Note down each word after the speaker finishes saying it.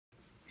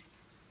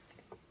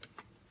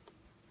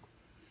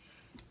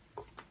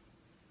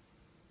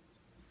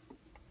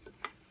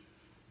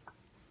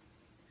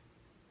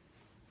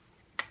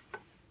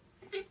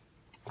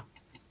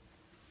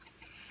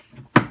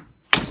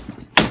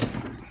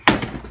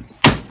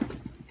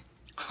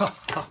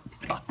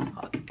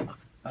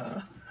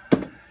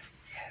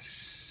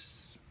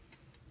Yes.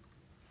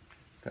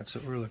 That's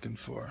what we're looking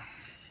for.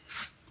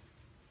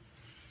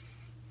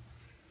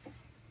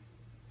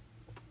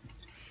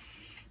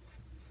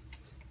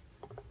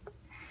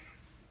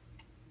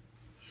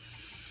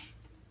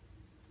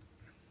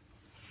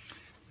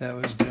 That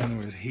was done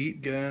with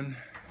heat gun,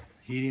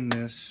 heating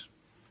this,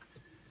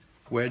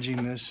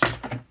 wedging this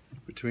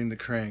between the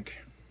crank.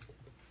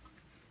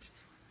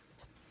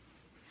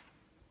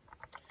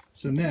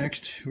 So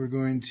next, we're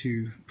going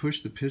to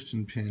push the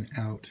piston pin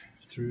out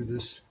through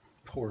this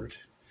port.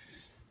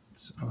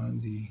 It's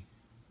going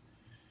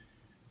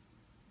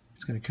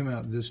to come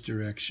out this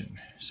direction.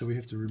 So we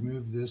have to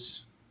remove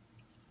this,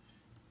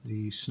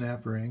 the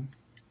snap ring,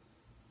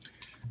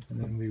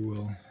 and then we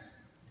will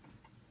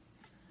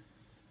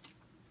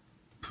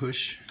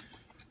push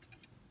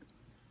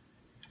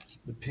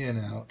the pin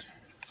out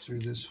through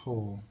this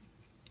hole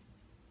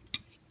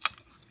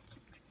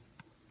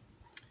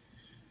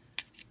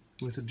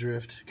with a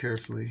drift,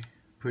 carefully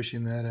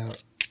pushing that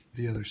out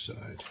the other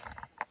side.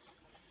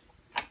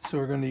 So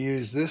we're going to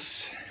use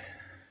this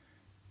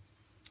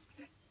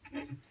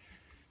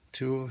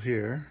tool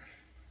here,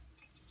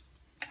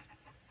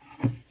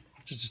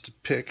 just a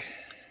pick.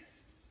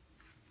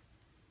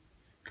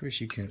 Of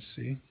course you can't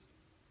see.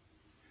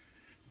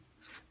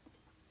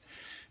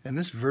 And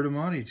this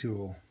Vertemati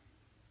tool,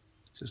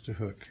 just a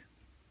hook,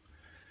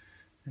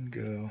 and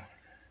go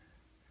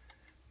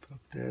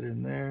poke that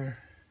in there,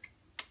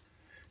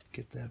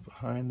 get that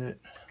behind it.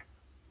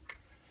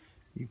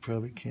 You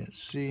probably can't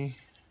see.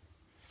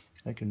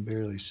 I can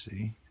barely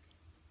see.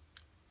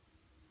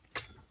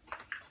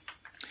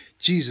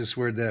 Jesus,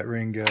 where'd that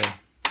ring go?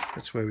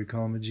 That's why we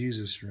call him a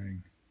Jesus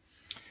ring.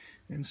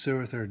 And so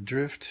with our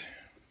drift,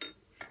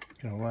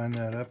 gonna line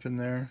that up in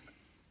there.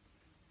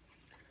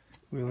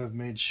 We'll have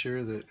made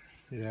sure that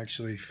it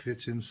actually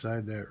fits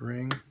inside that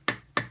ring.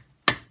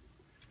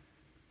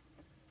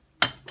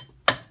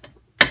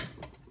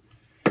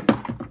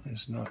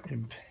 It's not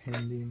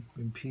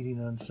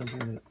impeding on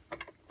something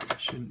that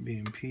shouldn't be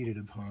impeded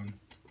upon.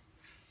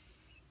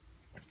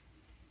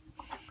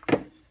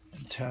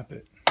 And tap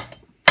it.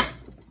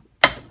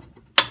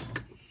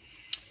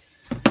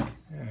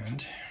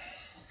 And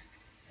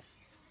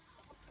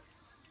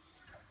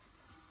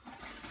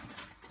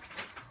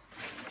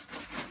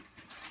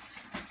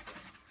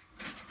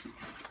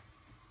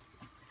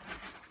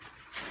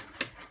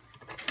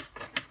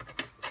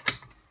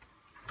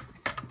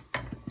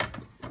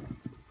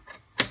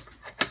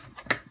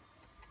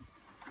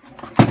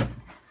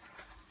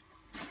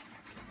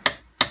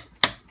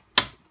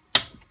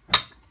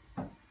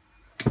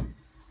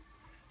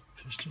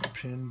piston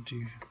pin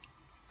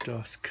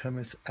doth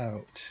cometh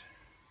out.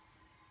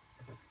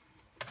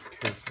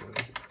 Carefully.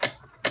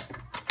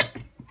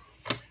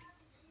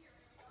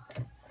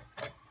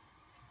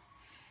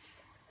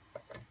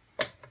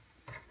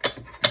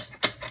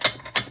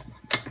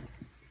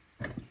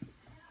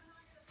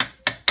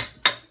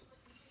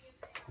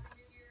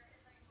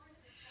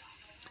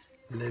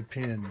 Le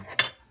pin.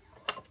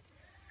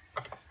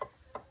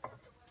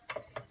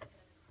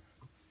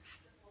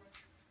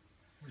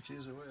 Which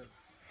is a web.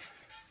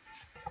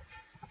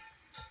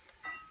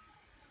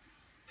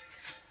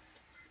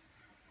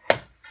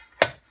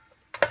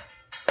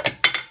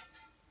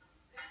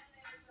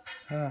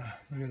 Ah,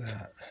 look at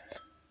that.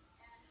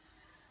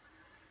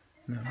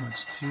 Not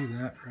much to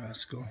that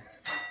rascal.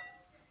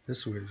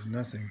 This weighs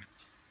nothing.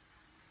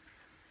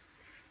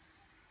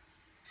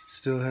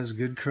 Still has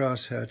good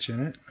crosshatch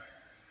in it.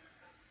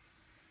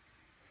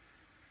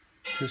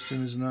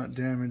 Piston is not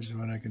damaged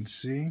what I can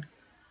see.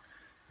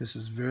 This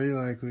is very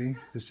likely,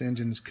 this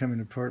engine is coming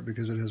apart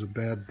because it has a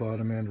bad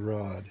bottom end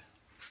rod.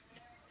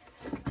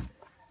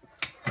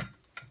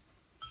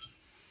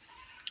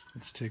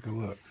 Let's take a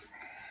look.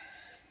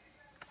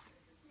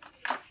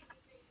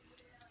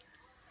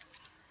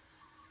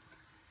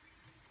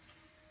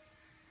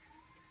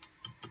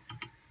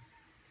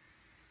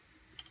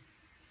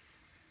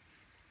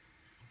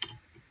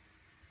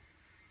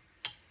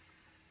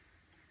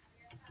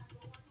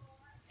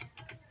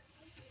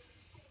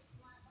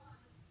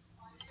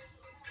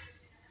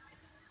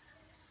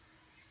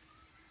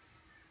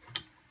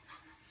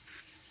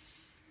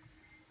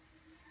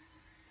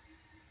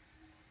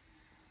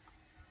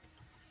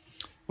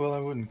 Well, I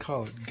wouldn't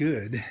call it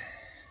good,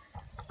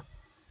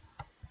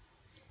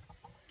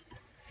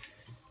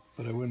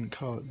 but I wouldn't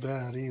call it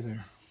bad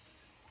either.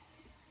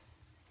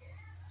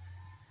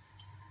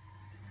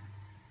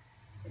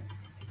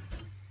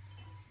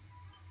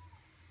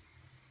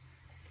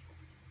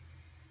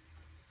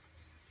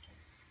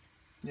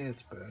 Yeah,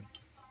 it's bad.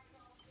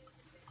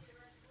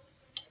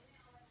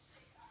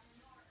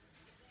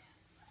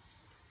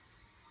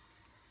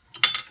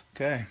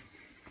 Okay.